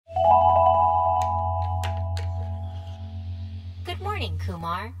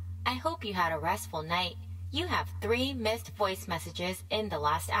Kumar. I hope you had a restful night. You have 3 missed voice messages in the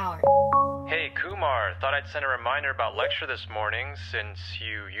last hour. Hey Kumar, thought I'd send a reminder about lecture this morning since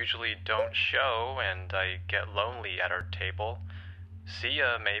you usually don't show and I get lonely at our table. See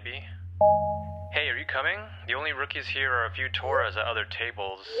ya, maybe. Hey, are you coming? The only rookies here are a few Toras at other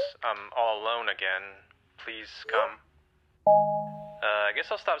tables. I'm all alone again. Please come. I guess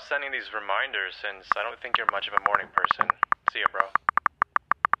I'll stop sending these reminders since I don't think you're much of a morning person. See ya, bro.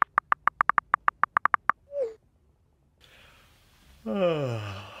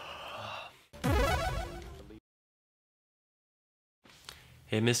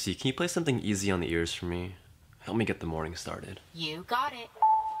 Hey Misty, can you play something easy on the ears for me? Help me get the morning started. You got it.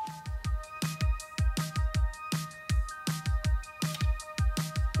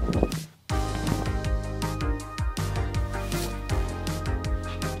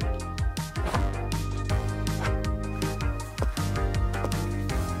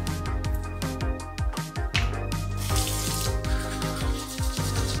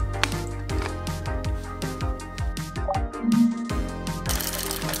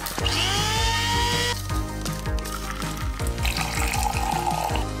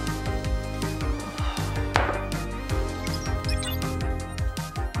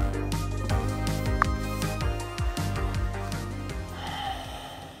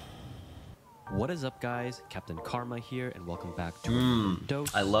 What is up, guys? Captain Karma here, and welcome back to another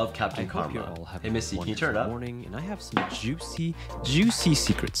dose. I love Captain I hope Karma. you're all having Hey Missy, a can you turn it wonderful up? morning, and I have some juicy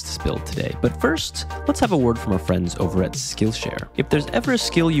secrets to spill today. But first, let's have a word from our friends over at Skillshare. If there's ever a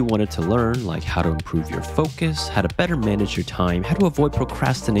skill you wanted to learn, like how to improve your focus, how to better manage your time, how to avoid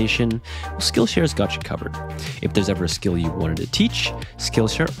procrastination, well, Skillshare's got you covered. If there's ever a skill you wanted to teach,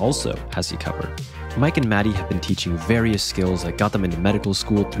 Skillshare also has you covered. Mike and Matty have been teaching various skills that got them into medical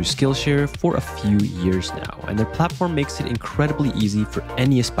school through Skillshare for a few years now, and their platform makes it incredibly easy for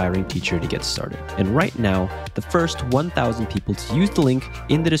any aspiring teacher to get started. And right now, the first 1,000 people to use the link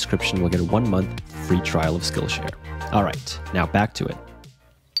in the description will get a 1-month free trial of Skillshare. All right, now back to it.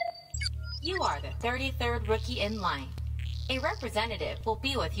 You are the 33rd rookie in line. A representative will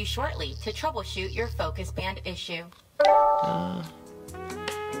be with you shortly to troubleshoot your focus band issue. I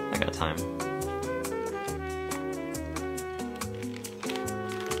got time.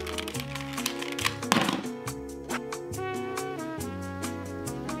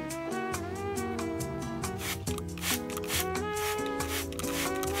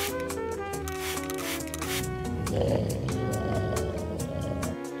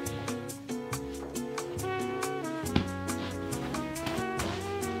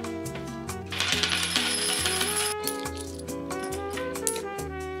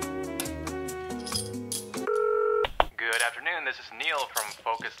 Good afternoon, this is Neil from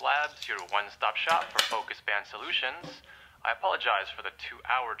Focus Labs, your one-stop shop for focus band solutions. I apologize for the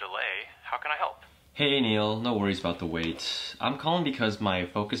 2-hour delay. How can I help? Hey Neil, no worries about the wait. I'm calling because my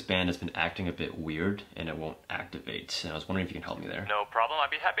focus band has been acting a bit weird and it won't activate. And I was wondering if you can help me there. No problem, I'd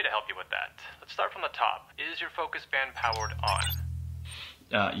be happy to help you with that. Let's start from the top. Is your focus band powered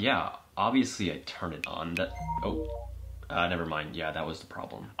on? Yeah, obviously I turned it on. Never mind. Yeah, that was the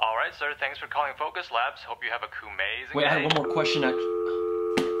problem. Alright, sir, thanks for calling Focus Labs. Hope you have a amazing Wait, day. I had one more question actually.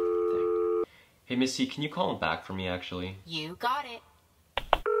 Dang. Hey Missy, can you call him back for me actually? You got it.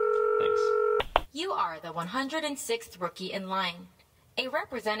 Thanks. You are the 106th rookie in line. A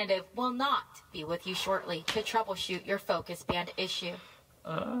representative will not be with you shortly to troubleshoot your focus band issue.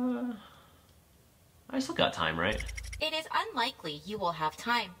 I still got time, right? It is unlikely you will have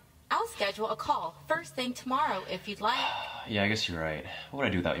time. I'll schedule a call first thing tomorrow if you'd like. Yeah, I guess you're right. What would I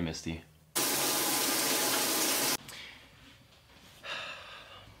do without you, Misty?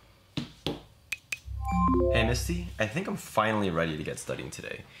 Hey Misty, I think I'm finally ready to get studying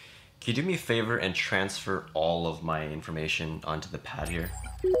today. Can you do me a favor and transfer all of my information onto the pad here?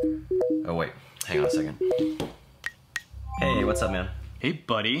 Oh wait, hang on a second. Hey, what's up man? Hey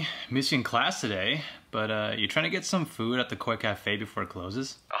buddy, missed you in class today, but you trying to get some food at the Koi Cafe before it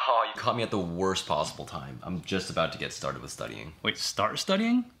closes? Oh, you caught me at the worst possible time. I'm just about to get started with studying. Wait, start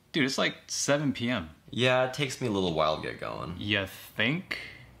studying? Dude, it's like 7 p.m. Yeah, it takes me a little while to get going. You think?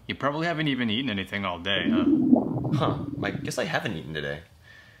 You probably haven't even eaten anything all day, huh? Huh, I guess I haven't eaten today.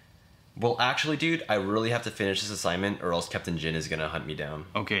 Well, actually, dude, I really have to finish this assignment or else Captain Jin is gonna hunt me down.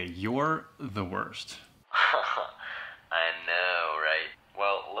 Okay, you're the worst. I know, right?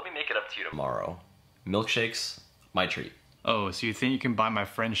 Well, let me make it up to you tomorrow. Milkshakes, my treat. Oh, so you think you can buy my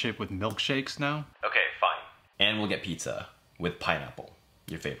friendship with milkshakes now? Okay, fine. And we'll get pizza with pineapple.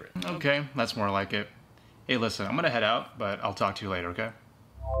 Your favorite. Okay, that's more like it. Hey, listen, I'm gonna head out, but I'll talk to you later, okay?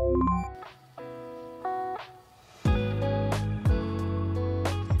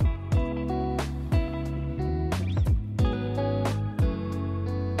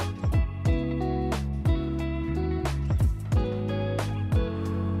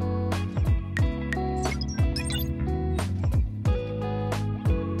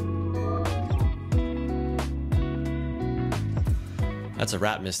 That's a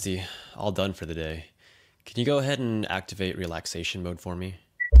wrap, Misty. All done for the day. Can you go ahead and activate relaxation mode for me?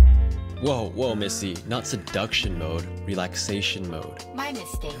 Whoa, Misty. Not seduction mode, relaxation mode. My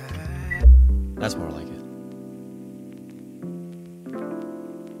mistake. That's more like it.